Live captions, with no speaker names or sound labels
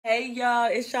Hey y'all,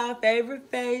 it's y'all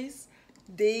favorite face,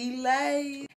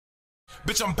 DLace.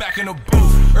 Bitch, I'm back in the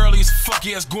booth. Early as fuck,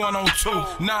 yeah, it's going on too.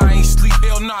 Nah, I ain't sleep,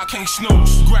 hell nah, I can't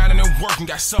snooze. Grinding and working,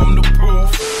 got something to prove.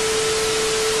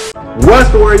 What's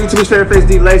the word, YouTube's favorite face,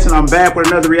 DLace, and I'm back with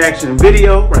another reaction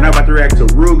video. Right now, I'm about to react to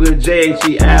Rooga,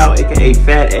 JHE Ewell, aka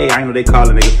Fat A. I know they call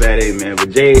the nigga Fat A, man, but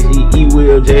JHE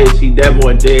Ewell, JHE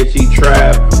Devo, and JHE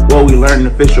Travv. What we learned in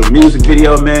the official music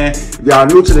video, man. If y'all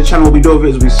new to the channel, what we do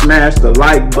is we smash the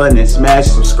like button and smash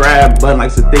the subscribe button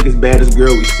like the thickest, baddest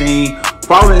girl we seen.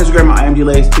 Follow me on Instagram, I am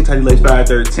DLace, Tik Tok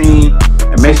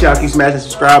DLace513. And make sure y'all keep smashing the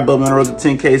subscribe button on the road to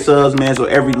 10K subs, man. So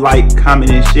every like,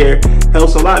 comment, and share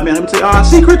helps a lot, man. Let me tell y'all a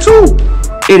secret too.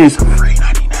 It is free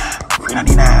 99. Free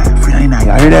 99. Free 99.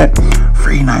 Y'all hear that?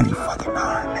 Free 90 fucking 9,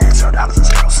 man.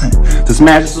 $0.00. To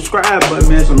smash the subscribe button,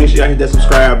 man. So make sure y'all hit that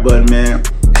subscribe button, man.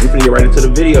 We're gonna get right into the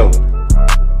video.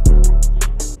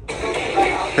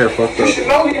 Hair fucked up.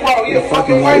 You a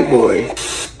fucking white boy.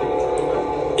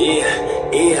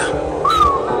 Yeah.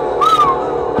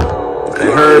 I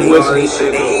heard whiskey.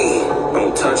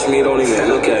 Don't touch me, don't even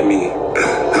look at me.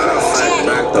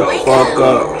 Back the fuck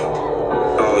up.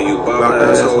 Oh, you bum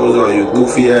assholes, all you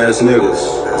goofy ass niggas.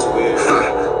 That's weird.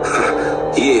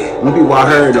 Yeah. Some people I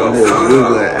heard on here,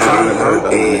 Rooga and Al.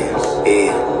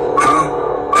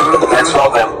 That's all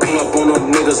them. Pull up on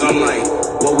them niggas, I'm like,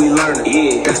 what we learning?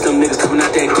 Yeah. That's them niggas coming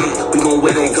out that gate. We gon'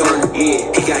 wait on Gurney.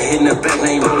 Yeah. He got hit in the back,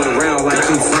 now he rolling around like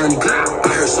he funny. I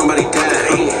heard somebody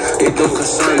died. Yeah. It don't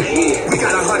concern me. Yeah. We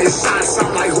got 100 shots. I'm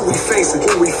like, who we facing?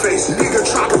 Who we facing? Nigga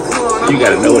try to run. You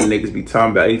gotta know what niggas be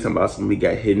talking about. He talking about something. He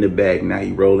got hit in the back. Now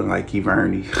he rolling like he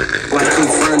Vernie. Like he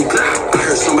Vernie. I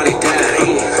heard somebody died.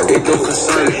 Yeah. It don't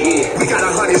concern me. Yeah. We got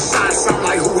 100 shots. I'm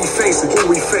like, who we facing? Who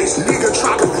we facing? Nigga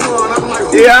try to run. I'm like,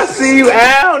 who yeah, I see you,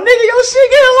 Al. Nigga, your shit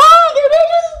getting longer,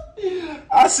 nigga.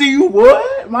 I see you, boy.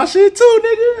 My shit too,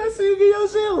 nigga. I see you get your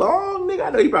shit long, nigga. I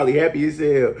know you probably happy as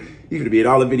hell. You gonna be in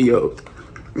all the videos.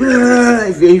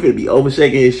 He finna be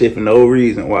overshaking his shit for no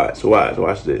reason. Watch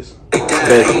this.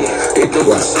 It don't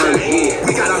concern me.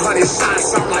 We got 100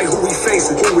 shots. I'm like, who we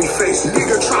facing? Who we facing?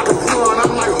 Nigga try to run.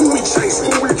 I'm like, who we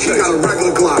chasing? Who we chasing? He got a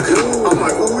regular Glock. I'm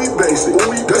like, who we basing? Who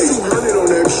we basing? 200 on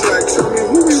that track. Tell me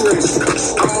who we racing.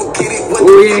 I don't get it.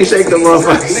 Who he ain't shake the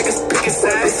motherfuckers? Niggas picking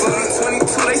sides. 22,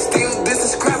 they still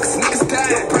business crap cause niggas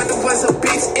died. Your brother was a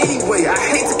bitch anyway. I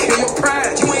hate to kill your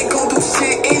pride. You ain't gon' do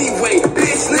shit anyway.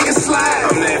 Bitch, nigga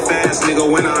slide. I'm that fast nigga.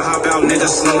 When I hop out,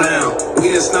 niggas slow down. We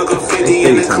done snuck a 50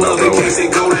 in the club in case it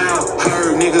go down.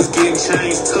 Heard niggas getting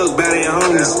changed, took by their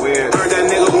homies. Heard that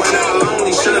nigga went out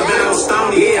lonely, should've been on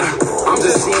Stony. Yeah, I'm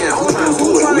just saying, who trying to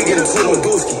do it? We get into it,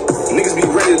 Dooski. Niggas be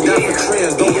ready to die for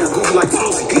trends, don't get goofy like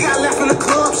Tusi. He got left in the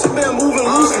club, she been moving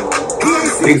loosely.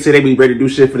 Niggas say they be ready to do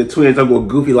shit for the twins. I'm going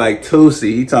goofy like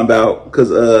Tusi. He talking about,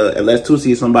 cause unless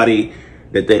Tusi is somebody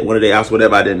that one of their house,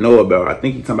 whatever, I didn't know about. I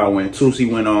think he talking about when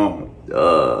Tusi went on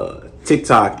Tik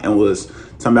Tok and was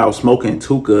talking about smoking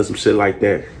Tuka or some shit like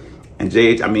that. And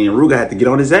Rooga had to get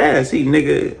on his ass. He,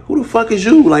 nigga, who the fuck is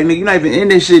you? Like, nigga, you not even in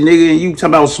this shit, nigga, and you talking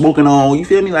about smoking on, you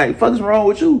feel me? Like, fuck is wrong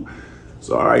with you?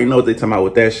 So I already know what they talking about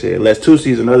with that shit. Unless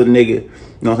Tusi's another nigga, you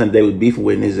know what I'm saying, they was beefing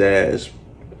with in his ass.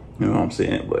 You know what I'm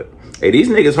saying? But, hey, these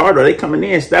niggas hard, though. They coming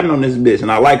in, stabbing on this bitch.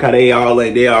 And I like how they all,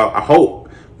 I hope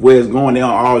where it's going, they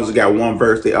all just got one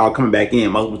verse. They all coming back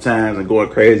in multiple times and going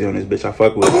crazy on this bitch. I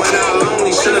fuck with it.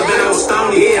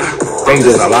 They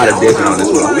doing a lot of dissing on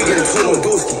this one.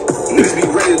 Niggas be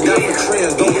ready to die for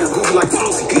trends, don't get goofy like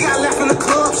Tusi. He got left in the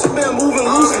club, she been moving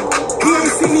loosely. He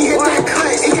ain't seen me hit that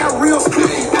cut, it got real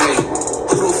spooky. Hey,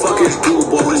 who the fuck is dude,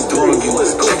 boy, what's doing you?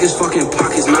 Check his fucking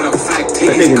pockets, matter of fact,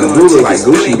 take his gun. That like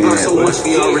Gucci, man. So much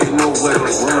we already know where to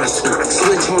run.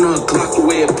 Switch on a Glock, the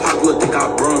way it pop, look, they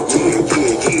got brung.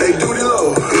 Hey, duty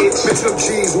low, bitch up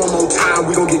G's one more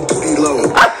time, we gon' get duty low.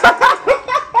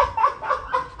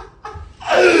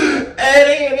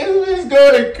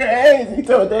 Going crazy. He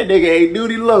told that nigga ain't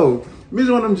duty low. Miss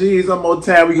one of them G's one more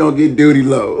time, we gonna get duty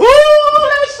low. Ooh,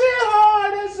 that shit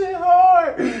hard. That shit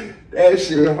hard. That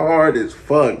shit hard as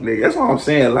fuck, nigga. That's what I'm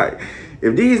saying. Like,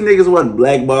 if these niggas wasn't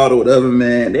blackballed or whatever,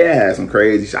 man, they had some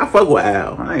crazy shit. I fuck with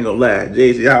Al. I ain't gonna lie.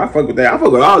 JHE, I fuck with that. I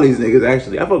fuck with all these niggas,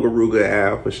 actually. I fuck with Rooga and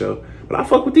Al for sure. But I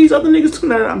fuck with these other niggas too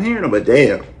now that I'm hearing them. But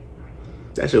damn,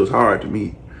 that shit was hard to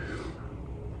me.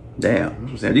 Damn, that's what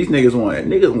I'm saying. These niggas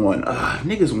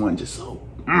want just so,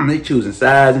 they choosing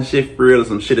sides and shit for real.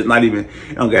 Some shit that's not even,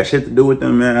 it don't got shit to do with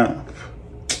them, man.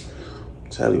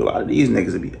 Tell you, a lot of these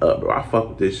niggas will be up, bro. I fuck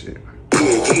with this shit.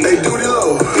 Hey, duty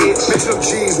low. Bitch up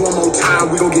G's one more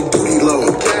time, we gon' get duty low.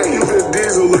 Okay, you fit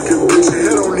diesel looking bitch,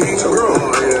 head on these girl.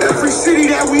 Every city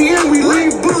that we in, we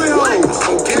leave bullet holes.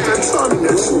 Get that tongue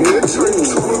next to me, turn you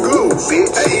to a ghost.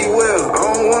 Hey, Ewell, I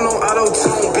don't want no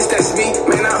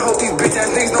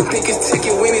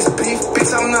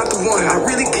one. I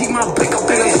really keep my blick up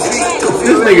in the street.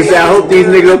 This nigga said, I hope these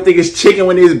niggas don't think it's chicken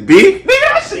when it's beef. Nigga,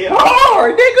 that shit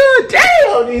hard, nigga.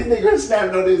 Damn, these niggas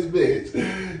snapping on this bitch.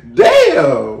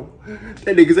 Damn.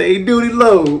 That nigga say, hey, duty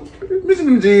low. Missing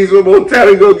them G's one more time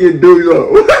and go get duty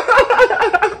low.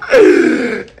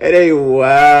 It ain't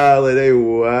wild, it ain't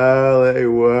wild, it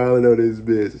ain't wild on this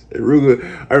bitch. And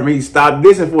Rooga, I mean, he stopped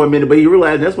dissing for a minute, but he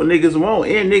realized that's what niggas want.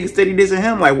 And niggas steady dissing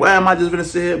him. Like, why am I just gonna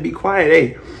sit here and be quiet?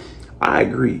 Hey, I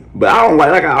agree. But I don't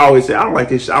like I always say, I don't like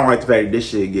this shit. I don't like the fact that this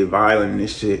shit get violent and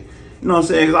this shit. You know what I'm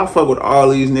saying? Because I fuck with all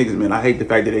these niggas, man. I hate the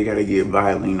fact that they gotta get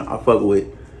violent. You know, I fuck with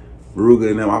Rooga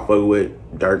and them. I fuck with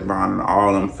Dirk Brown and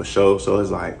all of them for sure. So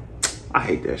it's like, I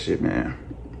hate that shit, man.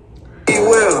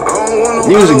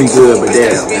 Music be good, but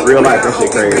damn, in real life that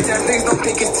shit crazy.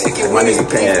 My nigga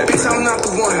Cass,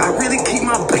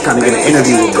 trying to get an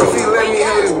interview with bro.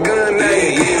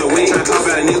 We trying to talk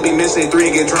about a nigga be missing 3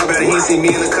 and get dropped out. He see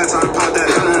me in the cut, I popped that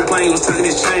gun. Plane was tucking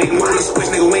his chain. More than switch,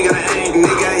 nigga, we ain't gotta aim.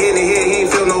 Nigga got hit in the head, he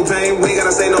ain't feel no pain. We ain't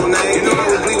gotta say no name. You know I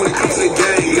was bleed when it comes to the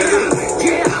game, nigga.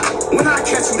 Yeah, when I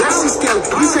catch you, that shit scary.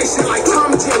 You say shit like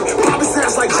Tom and Jerry. Bobby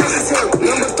sounds like Jason Terry.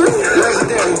 Number 3,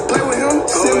 legendary. Play with him,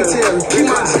 cemetery. Keep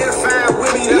my jet 5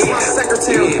 with me, that's my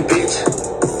secretary. Yeah, bitch.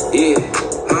 Yeah.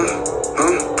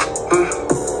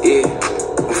 Yeah.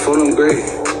 Before them grade.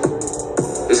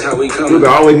 This how we come. Rooga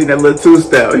always in that little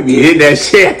 2-step. He be hitting that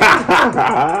shit.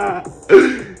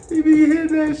 He be hitting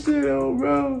that shit, oh,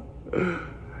 bro.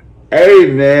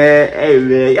 Hey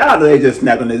man, y'all know they just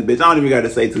snapped on this bitch. I don't even gotta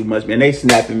say too much, man. They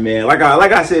snapping, man. Like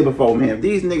I said before, man. If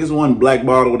these niggas want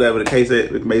blackballed or whatever the case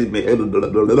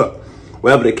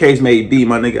may be,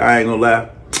 my nigga, I ain't gonna lie.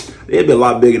 They'd be a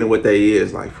lot bigger than what they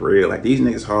is, like for real. Like these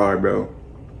niggas hard, bro.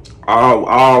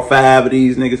 All 5 of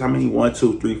these niggas. How many? 1,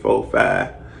 2, 3, 4,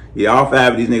 5. Yeah, all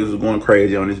 5 of these niggas was going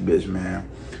crazy on this bitch, man.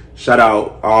 Shout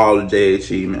out all the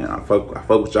JHE, man. I fuck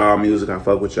with y'all music. I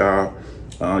fuck with y'all.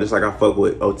 Just like I fuck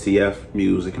with OTF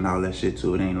music and all that shit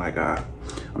too. It ain't like I'm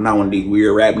not one of these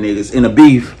weird rap niggas in a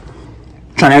beef,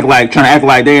 trying to act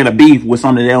like they in a beef with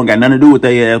something they don't got nothing to do with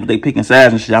they but they picking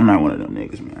sides and shit. I'm not one of them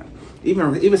niggas, man.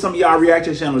 Even some of y'all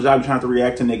reaction channels, y'all be trying to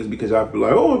react to niggas because y'all be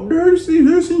like, oh, Dirty,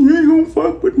 you ain't gonna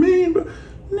fuck with me, but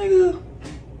nigga.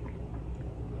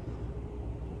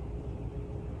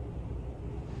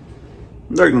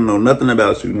 Dirk don't know nothing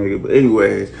about you, nigga. But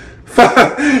anyways,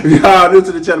 if y'all new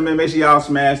to the channel, man, make sure y'all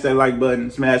smash that like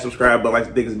button, smash subscribe button, like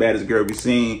the thick as bad as a girl be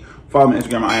seen. Follow me on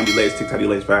Instagram, I am DLace, TikTok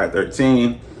DLace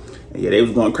 513. And yeah, they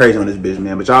was going crazy on this bitch,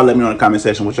 man. But y'all let me know in the comment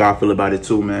section what y'all feel about it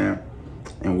too, man.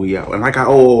 And we out. And like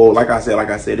I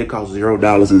said, it costs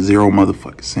 $0 and 0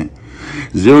 motherfucking cent.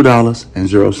 $0 and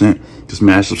 0 cent to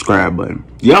smash subscribe button.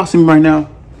 Y'all see me right now?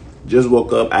 Just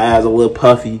woke up, eyes a little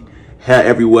puffy. Hair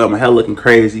everywhere, my hair looking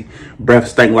crazy, breath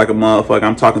stinking like a motherfucker.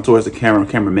 I'm talking towards the camera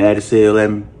mad as hell at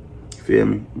me, you feel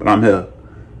me? But I'm here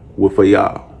for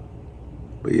y'all.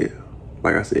 But yeah,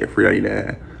 like I said, free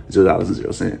 $99, $0 and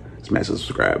 0 cent. Smash the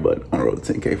subscribe button on the road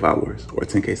to 10K followers or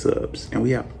 10K subs, and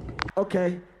we out.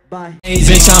 Okay, bye. Hey,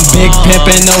 bitch, I'm big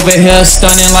pimpin' over here,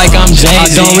 stunning like I'm James. I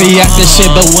don't react to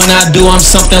shit, but when I do, I'm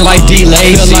something like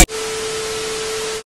DLace.